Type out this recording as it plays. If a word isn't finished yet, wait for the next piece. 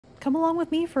Come along with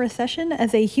me for a session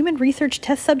as a human research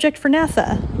test subject for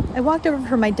NASA. I walked over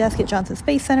from my desk at Johnson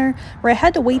Space Center, where I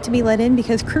had to wait to be let in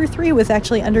because Crew 3 was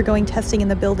actually undergoing testing in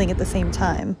the building at the same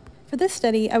time. For this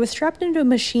study, I was strapped into a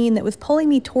machine that was pulling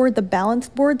me toward the balance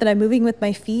board that I'm moving with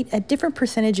my feet at different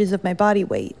percentages of my body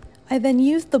weight. I then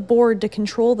used the board to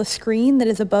control the screen that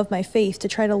is above my face to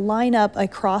try to line up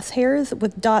crosshairs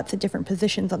with dots at different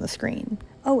positions on the screen.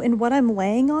 Oh, and what I'm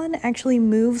laying on actually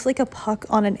moves like a puck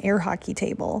on an air hockey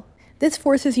table. This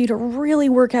forces you to really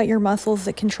work out your muscles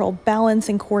that control balance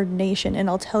and coordination,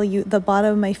 and I'll tell you, the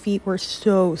bottom of my feet were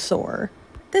so sore.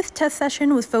 This test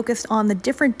session was focused on the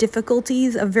different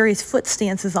difficulties of various foot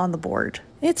stances on the board.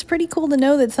 It's pretty cool to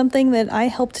know that something that I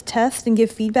helped test and give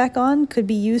feedback on could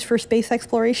be used for space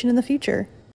exploration in the future.